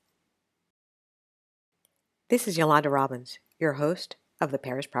This is Yolanda Robbins, your host of the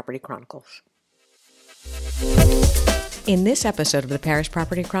Paris Property Chronicles. In this episode of the Paris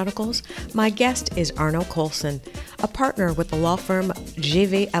Property Chronicles, my guest is Arnaud Colson, a partner with the law firm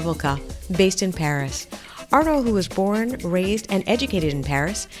GV Avocats, based in Paris. Arnaud, who was born, raised, and educated in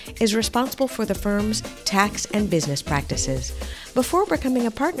Paris, is responsible for the firm's tax and business practices. Before becoming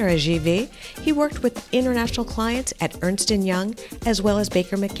a partner at GV, he worked with international clients at Ernst as well as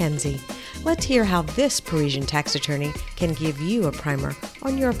Baker Mackenzie. Let's hear how this Parisian tax attorney can give you a primer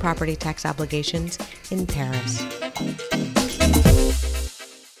on your property tax obligations in Paris.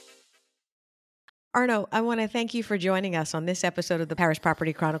 Arnaud, I want to thank you for joining us on this episode of the Paris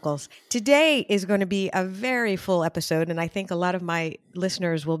Property Chronicles. Today is going to be a very full episode, and I think a lot of my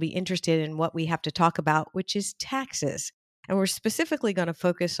listeners will be interested in what we have to talk about, which is taxes. And we're specifically going to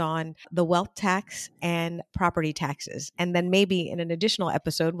focus on the wealth tax and property taxes. And then maybe in an additional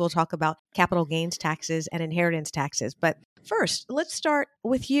episode, we'll talk about capital gains taxes and inheritance taxes. But first, let's start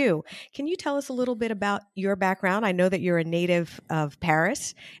with you. Can you tell us a little bit about your background? I know that you're a native of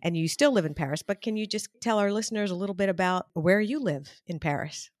Paris and you still live in Paris, but can you just tell our listeners a little bit about where you live in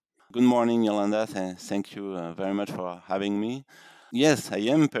Paris? Good morning, Yolanda. Thank you very much for having me. Yes, I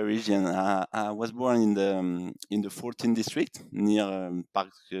am Parisian. I was born in the 14th district near Parc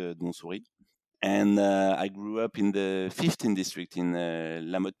Montsouris, and I grew up in the 15th district in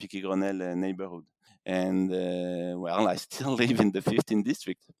La Motte-Piquet-Grenelle neighborhood. And well, I still live in the 15th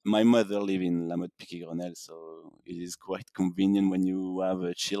district. My mother lives in La Motte-Piquet-Grenelle, so it is quite convenient when you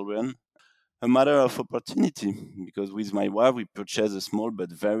have children. A matter of opportunity, because with my wife we purchased a small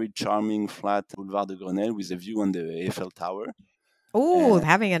but very charming flat Boulevard de Grenelle with a view on the Eiffel Tower. Oh, Uh,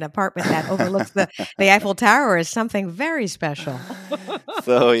 having an apartment that overlooks the Eiffel Tower is something very special.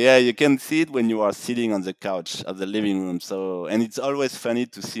 so yeah, you can see it when you are sitting on the couch of the living room. So, and it's always funny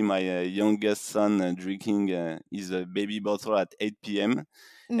to see my youngest son drinking his baby bottle at 8 p.m.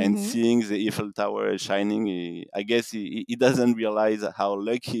 and Mm-hmm. seeing the Eiffel Tower shining. I guess he doesn't realize how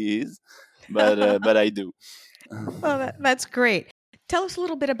lucky he is, but I do. Well, that's great. Tell us a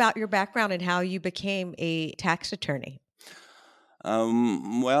little bit about your background and how you became a tax attorney.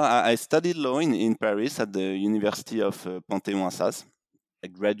 Well, I studied law in Paris at the University of Panthéon-Assas. I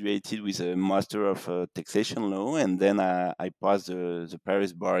graduated with a Master of Taxation Law, and then I passed the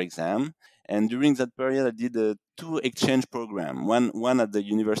Paris Bar exam. And during that period, I did two exchange programs. One at the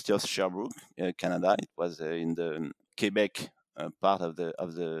University of Sherbrooke, Canada. It was in the Quebec part of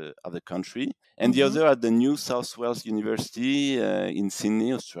the country, and the Mm-hmm. other at the New South Wales University in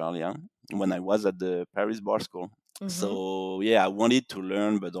Sydney, Australia, when I was at the Paris Bar School. Mm-hmm. So yeah, I wanted to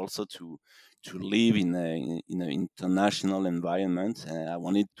learn, but also to live in an international environment. I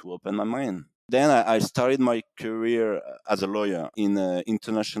wanted to open my mind. Then I started my career as a lawyer in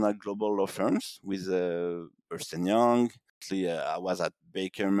international global law firms with Ernst Young. I was at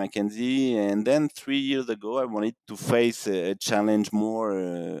Baker Mackenzie, and then 3 years ago, I wanted to face a challenge more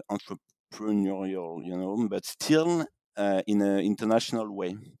entrepreneurial, but still in an international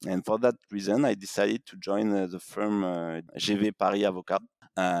way. And for that reason, I decided to join the firm GV Paris Avocats.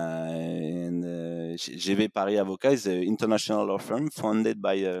 And GV Paris Avocats is an international law firm founded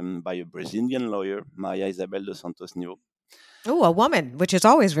by a Brazilian lawyer, Maria Isabel dos Santos Nivo. Oh, a woman, which is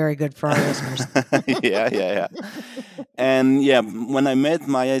always very good for our listeners. Yeah. And yeah, when I met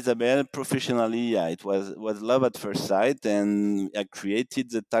Maria Isabel professionally, yeah, it was love at first sight, and I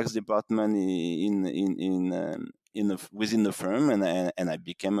created the tax department within the firm, and I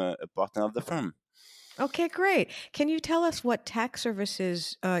became a partner of the firm. Okay, great. Can you tell us what tax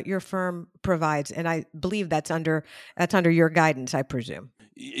services your firm provides? And I believe that's under your guidance, I presume.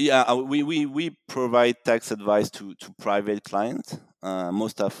 Yeah, we provide tax advice to private clients.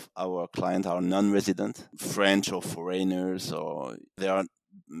 Most of our clients are non-resident, French or foreigners, or they are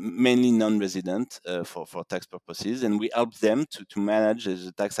mainly non-resident for tax purposes, and we help them to manage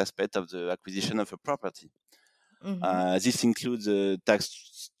the tax aspect of the acquisition of a property. Mm-hmm. This includes tax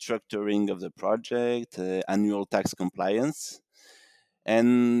structuring of the project, annual tax compliance,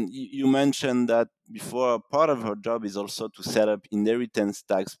 and you mentioned that before, part of her job is also to set up inheritance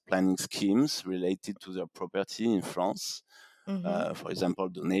tax planning schemes related to their property in France. Mm-hmm. For example,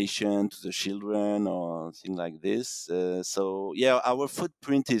 donation to the children or things like this. So, yeah, our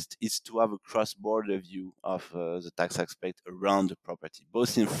footprint is to have a cross-border view of the tax aspect around the property,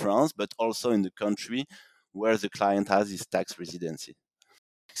 both in France but also in the country where the client has his tax residency.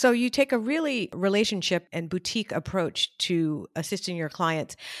 So you take a really relationship and boutique approach to assisting your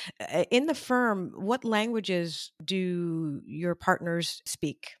clients. In the firm, what languages do your partners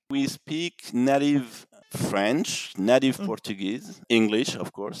speak? We speak native French, native Mm. Portuguese, English,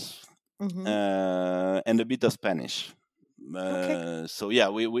 of course, Mm-hmm. and a bit of Spanish. Okay. So yeah,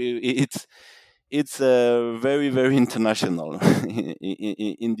 it's very very international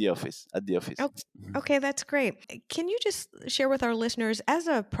in the office at the office. Oh, okay, that's great. Can you just share with our listeners, as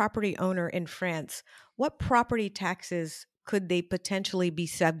a property owner in France, what property taxes could they potentially be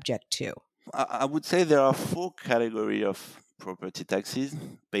subject to? I would say there are four categories of property taxes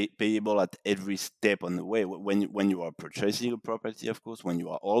payable at every step on the way. When you are purchasing a property, of course, when you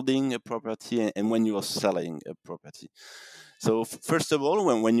are holding a property, and when you are selling a property. So first of all,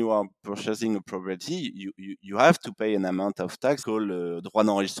 when you are purchasing a property, you have to pay an amount of tax called droit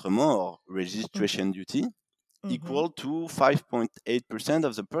d'enregistrement or registration duty, Mm-hmm. equal to 5.8%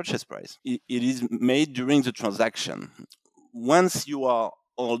 of the purchase price. It is made during the transaction. Once you are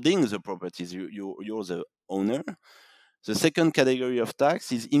holding the properties, you're the owner. The second category of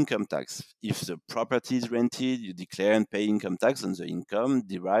tax is income tax. If the property is rented, you declare and pay income tax on the income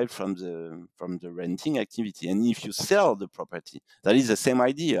derived from the renting activity. And if you sell the property, that is the same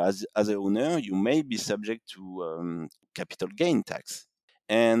idea. As an owner, you may be subject to capital gain tax.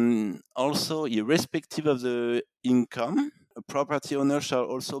 And also, irrespective of the income, a property owner shall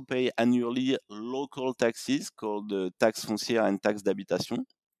also pay annually local taxes called taxe foncière and taxe d'habitation.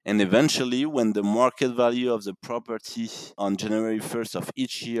 And eventually, when the market value of the property on January 1st of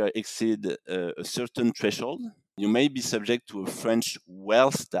each year exceed a certain threshold, you may be subject to a French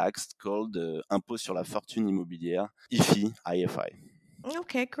wealth tax called Impôt sur la fortune immobilière, IFI.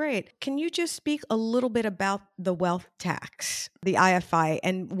 Okay, great. Can you just speak a little bit about the wealth tax, the IFI,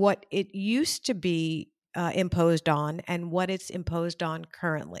 and what it used to be imposed on and what it's imposed on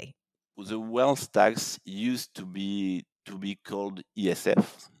currently? The wealth tax used to be called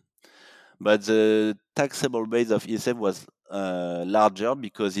ESF, but the taxable base of ESF was larger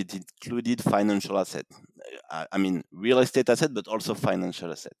because it included financial asset. I mean, real estate asset, but also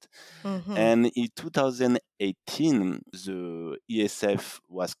financial asset. Mm-hmm. And in 2018, the ESF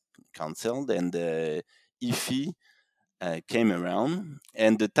was cancelled and the IFI came around,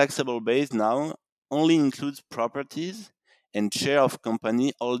 and the taxable base now only includes properties and share of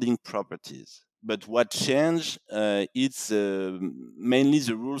company holding properties. But what changed, it's mainly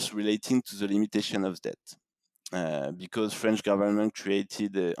the rules relating to the limitation of debt, because French government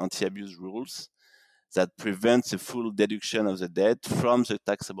created anti-abuse rules that prevent the full deduction of the debt from the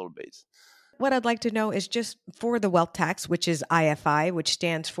taxable base. What I'd like to know is just for the wealth tax, which is IFI, which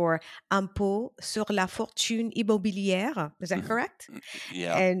stands for Impôt sur la fortune immobilière. Is that correct?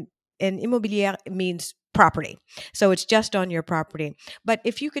 Yeah. And immobilière means property. So it's just on your property. But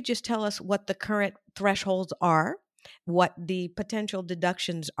if you could just tell us what the current thresholds are, what the potential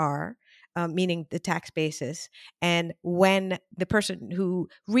deductions are, meaning the tax basis, and when the person who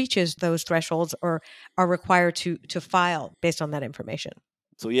reaches those thresholds or are required to file based on that information.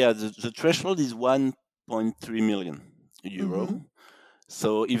 So yeah, the threshold is 1.3 million Mm-hmm. euro.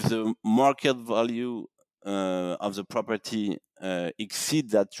 So if the market value of the property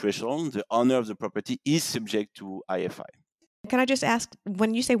exceeds that threshold, the owner of the property is subject to IFI. Can I just ask,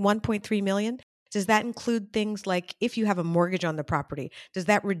 when you say 1.3 million, does that include things like if you have a mortgage on the property, does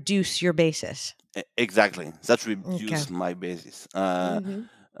that reduce your basis? Exactly, that Okay. reduced my basis. Hmm.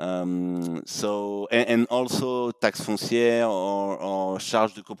 So and also taxe foncière or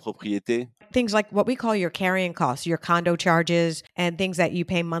charge de copropriété. Things like what we call your carrying costs, your condo charges, and things that you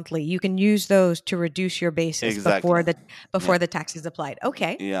pay monthly. You can use those to reduce your basis Exactly. Yeah. before the tax is applied.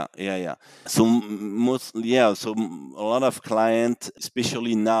 Okay. Yeah. So most, yeah. So a lot of clients,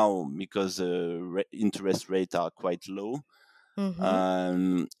 especially now because interest rates are quite low,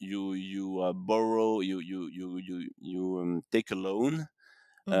 Mm-hmm. you borrow, you take a loan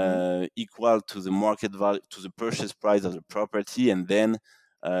Mm-hmm. equal to the market value, to the purchase price of the property, and then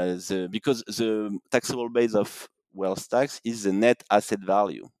because the taxable base of wealth tax is the net asset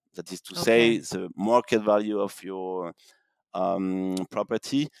value. That is to say, Okay. the market value of your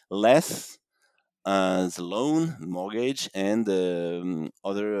property less the loan, mortgage, and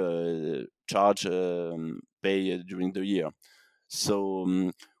other charge pay during the year.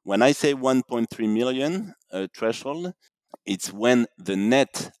 So when I say 1.3 million threshold, it's when the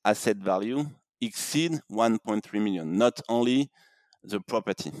net asset value exceed 1.3 million, not only the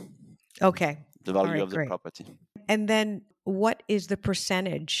property, Okay. the All value right, of the great. property. And then what is the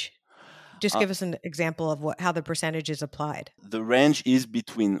percentage? Just Uh, give us an example of how the percentage is applied. the range is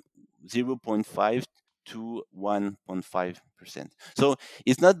between 0.5 to 1.5%. So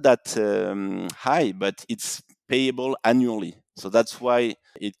it's not that high, but it's payable annually. So that's why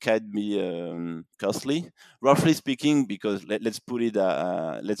it can be costly, roughly speaking. Because let's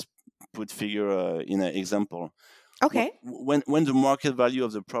put figure in an example. Okay. When the market value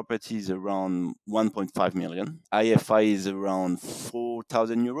of the property is around 1.5 million, IFI is around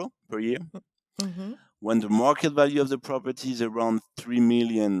 4,000 euro per year. Mm-hmm. When the market value of the property is around 3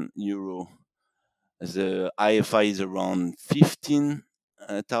 million euro, the IFI is around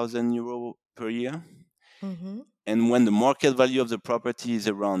 15,000 euro per year. Mm-hmm. And when the market value of the property is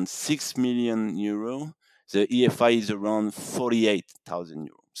around 6 million euro, the EFI is around 48,000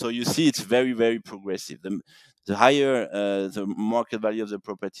 euro. So you see, it's very, very progressive. The higher the market value of the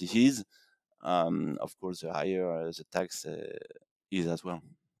property is, of course, the higher the tax is as well.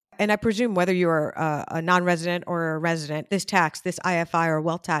 And I presume whether you're a non-resident or a resident, this tax, this IFI or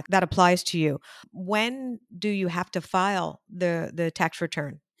wealth tax, that applies to you. When do you have to file the tax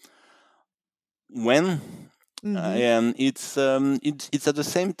return? When Mm-hmm. it's at the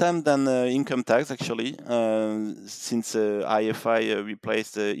same time than income tax actually, since IFI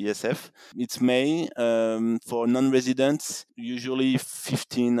replaced ESF. It's May for non-residents, usually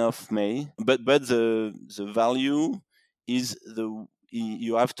 15th of May. But the value is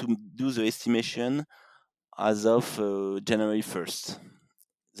you have to do the estimation as of January 1st.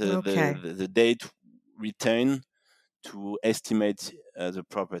 Okay. The date return to estimate the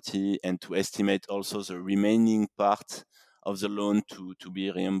property and to estimate also the remaining part of the loan to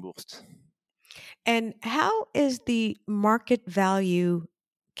be reimbursed. And how is the market value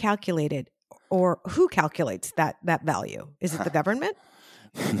calculated, or who calculates that value? Is it the government?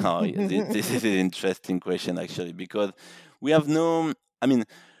 No, this is an interesting question actually, because we have no, I mean,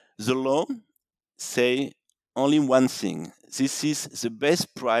 the law say only one thing. This is the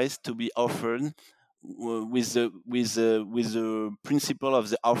best price to be offered with the principle of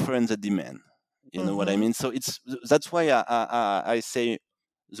the offer and the demand. You know what I Mm-hmm. mean? So that's why I say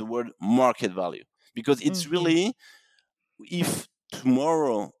the word market value, because it's Mm-hmm. really, if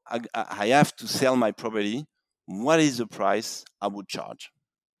tomorrow I have to sell my property, what is the price I would charge?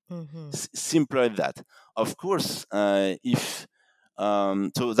 Mm-hmm. Simpler as that. Of course, if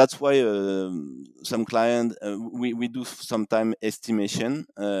so that's why some client we do sometime estimation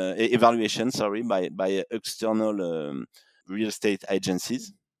evaluation, sorry, by external real estate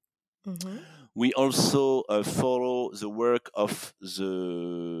agencies. Mm-hmm. We also follow the work of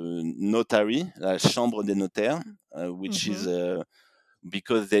the notary, la chambre des notaires, which is Mm-hmm.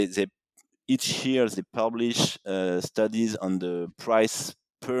 because they each year they publish studies on the price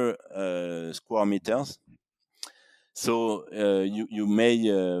per square meters. So you may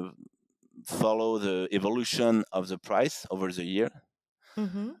follow the evolution of the price over the year.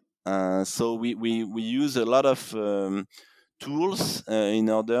 Mm-hmm. So we use a lot of tools in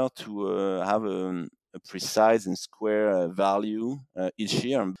order to have a precise and square value each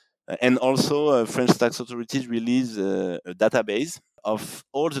year. And also, French tax authorities release a database of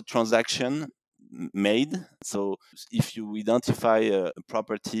all the transactions made. So if you identify a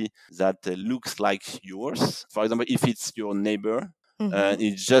property that looks like yours, for example, if it's your neighbor, Mm-hmm.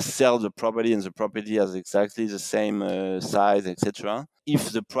 it just sells the property and the property has exactly the same size, etc.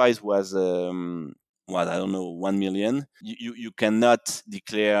 If the price was what, I don't know, 1 million, you cannot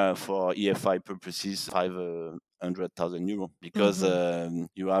declare for EFI purposes 500,000 euro, because Mm-hmm.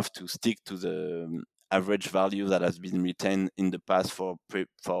 you have to stick to the average value that has been retained in the past for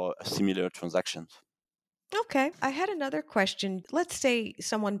similar transactions. Okay. I had another question. Let's say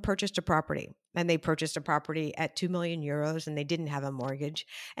someone purchased a property and they purchased a property at 2 million euros and they didn't have a mortgage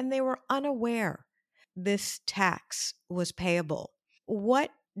and they were unaware this tax was payable.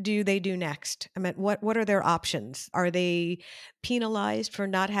 What do they do next? I mean, what are their options? Are they penalized for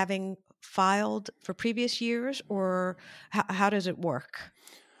not having filed for previous years, or how does it work?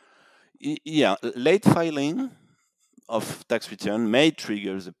 Yeah, late filing of tax return may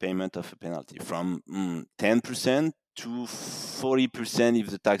trigger the payment of a penalty from 10% to 40% if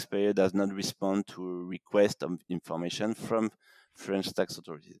the taxpayer does not respond to a request of information from French tax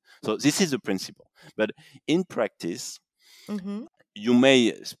authorities. So this is the principle. But in practice, Mm-hmm. you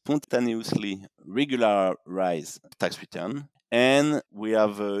may spontaneously regularize tax return, and we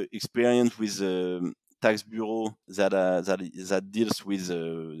have experience with tax bureau that deals with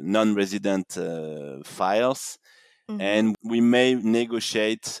non-resident files, Mm-hmm. and we may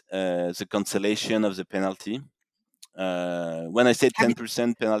negotiate the cancellation of the penalty. When I say Have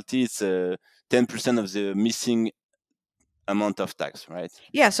 10% penalty, it's 10% of the missing amount of tax, right?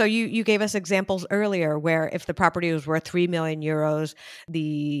 Yeah, so you gave us examples earlier where if the property was worth 3 million euros,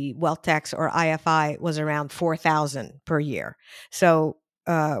 the wealth tax or IFI was around 4,000 per year. So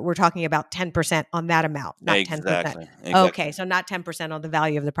we're talking about 10% on that amount, not 10%. Exactly, Okay, exactly. so not 10% on the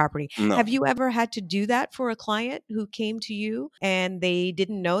value of the property. No. Have you ever had to do that for a client who came to you and they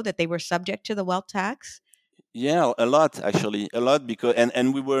didn't know that they were subject to the wealth tax? Yeah, a lot actually, a lot because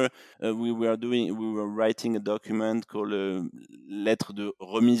and we were writing a document called lettre de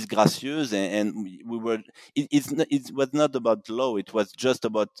remise gracieuse, and we were it was not about law, it was just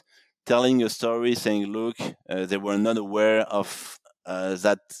about telling a story, saying look, they were not aware of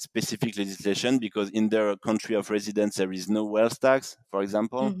that specific legislation because in their country of residence there is no wealth tax, for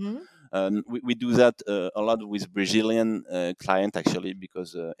example. Mm-hmm. We do that a lot with Brazilian client actually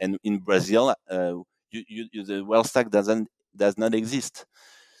because and in Brazil the wealth tax does not exist.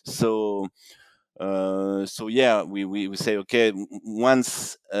 So so yeah, we say okay,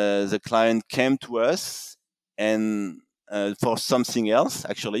 once the client came to us and for something else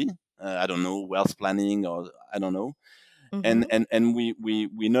actually, I don't know, wealth planning or I don't know, Mm-hmm. and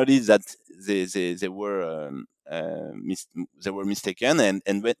we noticed that they were they were mistaken, and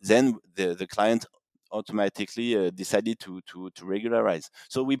then the client automatically decided to regularize.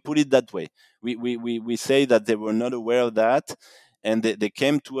 So we put it that way. We say that they were not aware of that, and they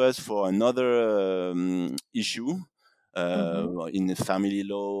came to us for another issue Mm-hmm. in the family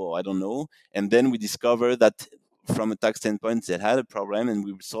law or I don't know, and then we discovered that from a tax standpoint they had a problem, and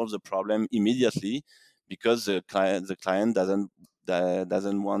we solved the problem immediately because the client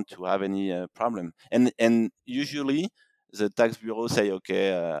doesn't want to have any problem, and usually the tax bureau say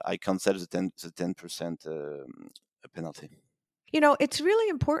okay, I cancel the 10% penalty. It's really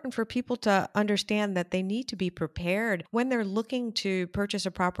important for people to understand that they need to be prepared when they're looking to purchase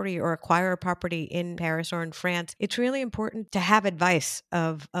a property or acquire a property in Paris or in France. It's really important to have advice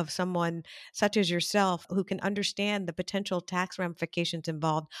of someone such as yourself who can understand the potential tax ramifications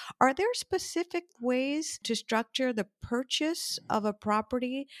involved. Are there specific ways to structure the purchase of a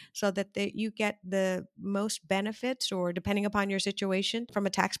property so that you get the most benefits, or depending upon your situation from a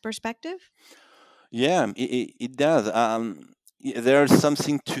tax perspective? Yeah, it does. There's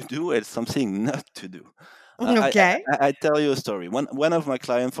something to do and something not to do. Okay. I tell you a story. One of my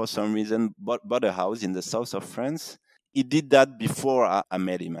clients, for some reason, bought a house in the south of France. He did that before I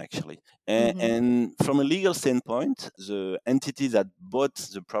met him, actually. Mm-hmm. And from a legal standpoint, the entity that bought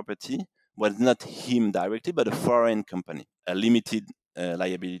the property was not him directly, but a foreign company, a limited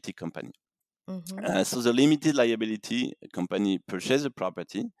liability company. Mm-hmm. So the limited liability company purchased the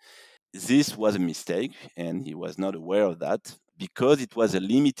property. This was a mistake, and he was not aware of that because it was a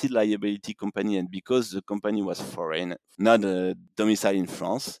limited liability company and because the company was foreign, not a domicile in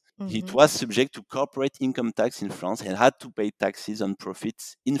France. It Mm-hmm. was subject to corporate income tax in France and had to pay taxes on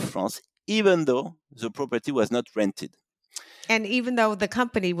profits in France, even though the property was not rented. And even though the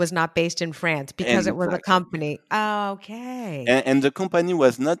company was not based in France, because it was a Exactly. company. Okay. And the company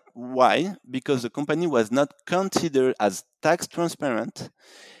was not, why? Because the company was not considered as tax transparent.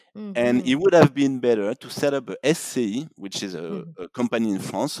 And Mhm. it would have been better to set up a SCI, which is Mhm. a company in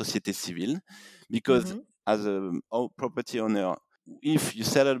France, Société Civile, because Mhm. as a property owner, if you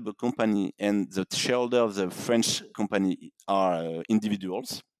set up a company and the shareholder of the French company are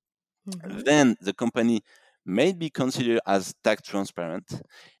individuals, Mhm. then the company may be considered as tax transparent,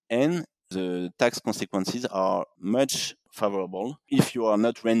 and the tax consequences are much favorable. If you are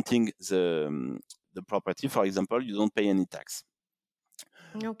not renting the property, for example, you don't pay any tax.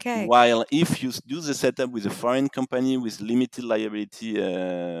 Okay. While if you do the setup with a foreign company with limited liability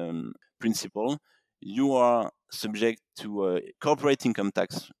principle, you are subject to corporate income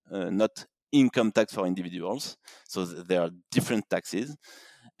tax, not income tax for individuals. So there are different taxes.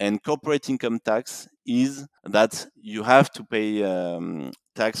 And corporate income tax is that you have to pay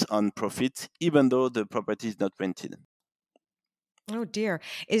tax on profit even though the property is not rented. Oh dear.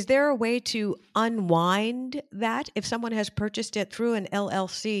 Is there a way to unwind that if someone has purchased it through an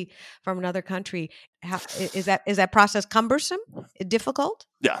LLC from another country? Is that process cumbersome? Difficult?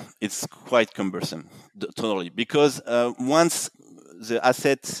 Yeah, it's quite cumbersome, totally. Because once the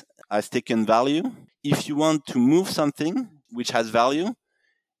asset has taken value, if you want to move something which has value,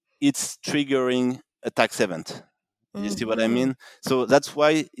 it's triggering a tax event. You see what I Mhm. mean? So that's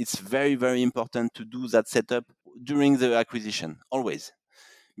why it's very, very important to do that setup during the acquisition, always.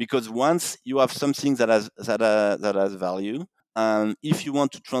 Because once you have something that has value, if you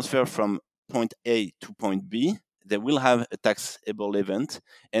want to transfer from point A to point B, they will have a taxable event,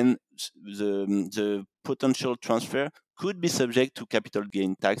 and the potential transfer could be subject to capital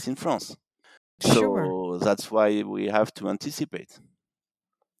gain tax in France. Sure. So that's why we have to anticipate.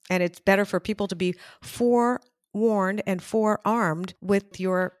 And it's better for people to be forewarned and forearmed with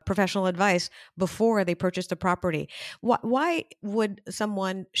your professional advice before they purchase the property. Why would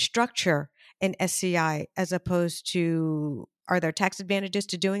someone structure an SCI as opposed to, are there tax advantages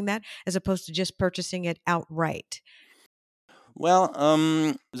to doing that as opposed to just purchasing it outright? Well,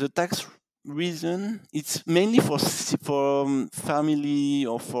 the tax reason, it's mainly for family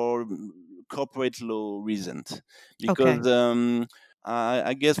or for corporate law reasons, Okay. because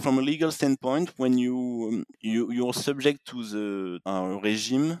I guess from a legal standpoint, when you're subject to the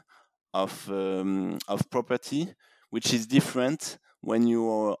regime of property, which is different when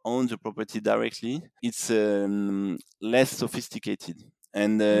you own the property directly. It's less sophisticated,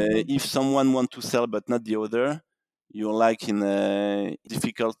 and Hmm. if someone want to sell but not the other, you're like in a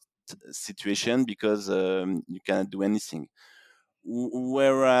difficult situation because you cannot do anything.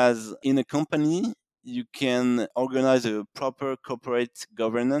 Whereas in a company, you can organize a proper corporate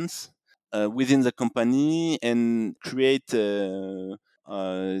governance within the company and create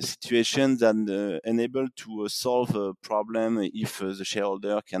situations that enable to solve a problem if the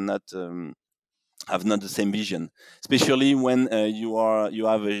shareholder cannot have not the same vision, especially when you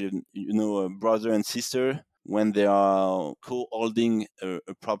have a brother and sister. When they are co-holding a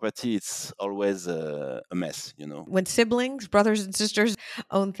property, it's always a mess, When siblings, brothers and sisters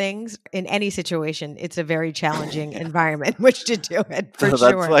own things in any situation, it's a very challenging Yeah. environment in which to do it for So that's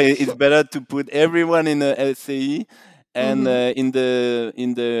sure. why it's better to put everyone in a LCE, and Hmm. in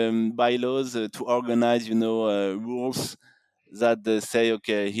the bylaws to organize, rules that say,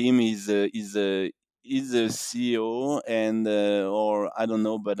 okay, him is a CEO, and or I don't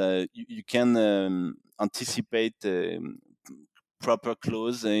know, but you can anticipate proper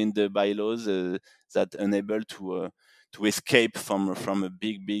clause in the bylaws that enable to escape from a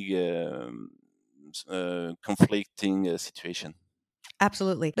big conflicting situation.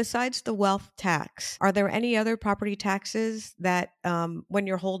 Absolutely. Besides the wealth tax, are there any other property taxes that, when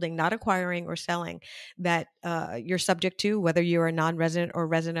you're holding, not acquiring or selling, that you're subject to, whether you're a non resident or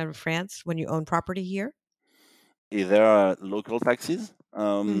resident of France when you own property here? There are local taxes.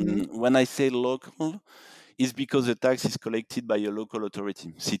 Hmm. When I say local, is because the tax is collected by a local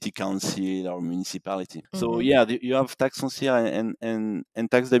authority, city council or municipality. So Hmm. yeah, you have taxe foncière and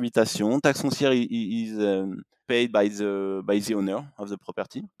taxe d'habitation. Taxe foncière is paid by the owner of the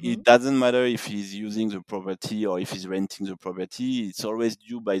property. Hmm. It doesn't matter if he's using the property or if he's renting the property. It's always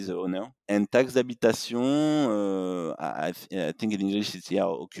due by the owner. And taxe d'habitation, I think in English it's, yeah,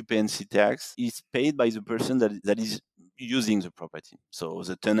 occupancy tax, is paid by the person that is using the property. So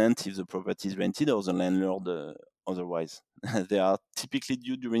the tenant, if the property is rented, or the landlord otherwise. They are typically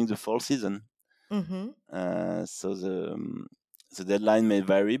due during the fall season. Hmm. So the deadline may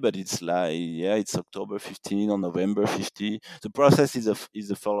vary, but it's like, yeah, it's October 15 or November 50. The process is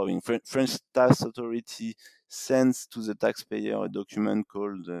the following: French tax authority sends to the taxpayer a document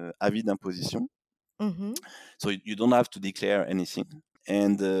called avis d'imposition. Hmm. So you don't have to declare anything.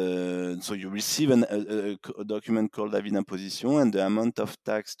 And so you receive a document called avis d'imposition, and the amount of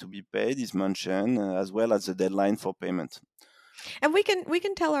tax to be paid is mentioned, as well as the deadline for payment. And we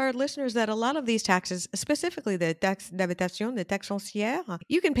can tell our listeners that a lot of these taxes, specifically the taxe d'habitation, the taxe foncière,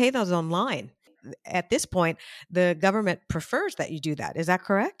 you can pay those online. At this point, the government prefers that you do that. Is that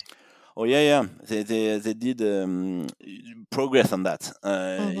correct? Oh yeah, yeah. They did progress on that.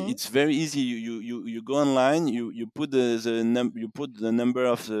 Hmm. It's very easy. You go online. You put you put the number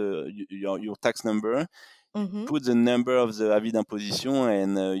of your tax number. You Hmm. put the number of the avis d'imposition,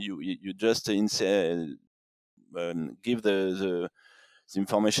 and you just give the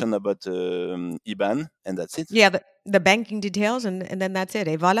information about IBAN, and that's it. Yeah, the banking details, and then that's it.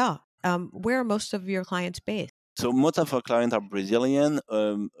 Et voilà. Where are most of your clients based? So most of our clients are Brazilian.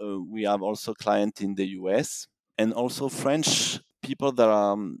 We have also clients in the US, and also French people that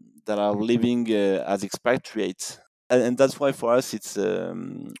are living as expatriates. And that's why for us it's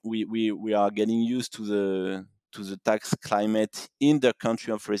we are getting used to the tax climate in their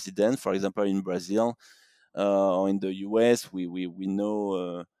country of residence. For example, in Brazil, or in the US, we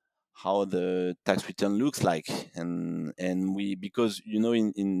know how the tax return looks like, and we, because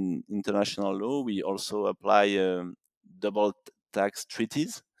in international law we also apply double tax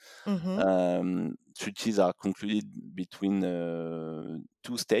treaties. Hmm. Treaties are concluded between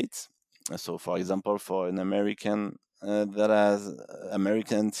two states. So, for example, for an that has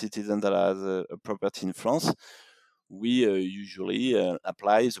American citizen that has a property in France, we usually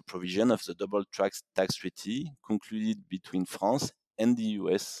apply the provision of the double tax treaty concluded between France and the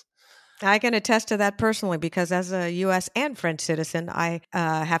US. I can attest to that personally because as a U.S. and French citizen, I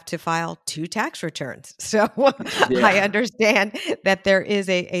have to file two tax returns. So I Yeah. understand that there is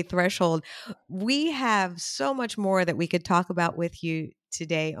a threshold. We have so much more that we could talk about with you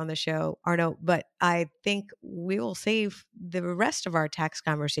today on the show, Arnaud, but I think we will save the rest of our tax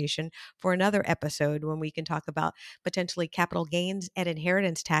conversation for another episode when we can talk about potentially capital gains and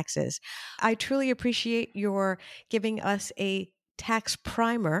inheritance taxes. I truly appreciate your giving us a tax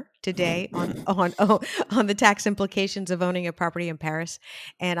primer today on the tax implications of owning a property in Paris.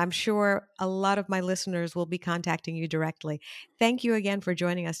 And I'm sure a lot of my listeners will be contacting you directly. Thank you again for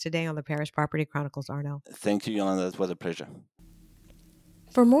joining us today on the Paris Property Chronicles, Arnaud. Thank you, Yolanda. It was a pleasure.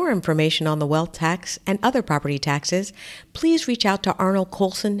 For more information on the wealth tax and other property taxes, please reach out to Arnaud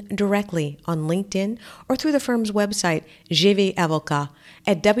Colson directly on LinkedIn or through the firm's website, GV Avocats,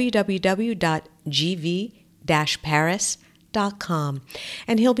 at www.gv-paris.com,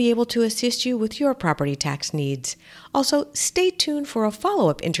 and he'll be able to assist you with your property tax needs. Also, stay tuned for a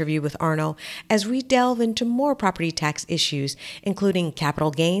follow-up interview with Arnaud as we delve into more property tax issues, including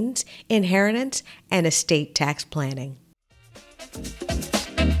capital gains, inheritance, and estate tax planning.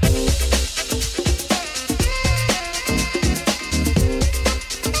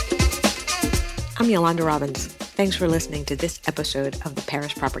 I'm Yolanda Robbins. Thanks for listening to this episode of the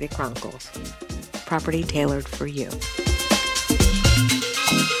Paris Property Chronicles. Property tailored for you.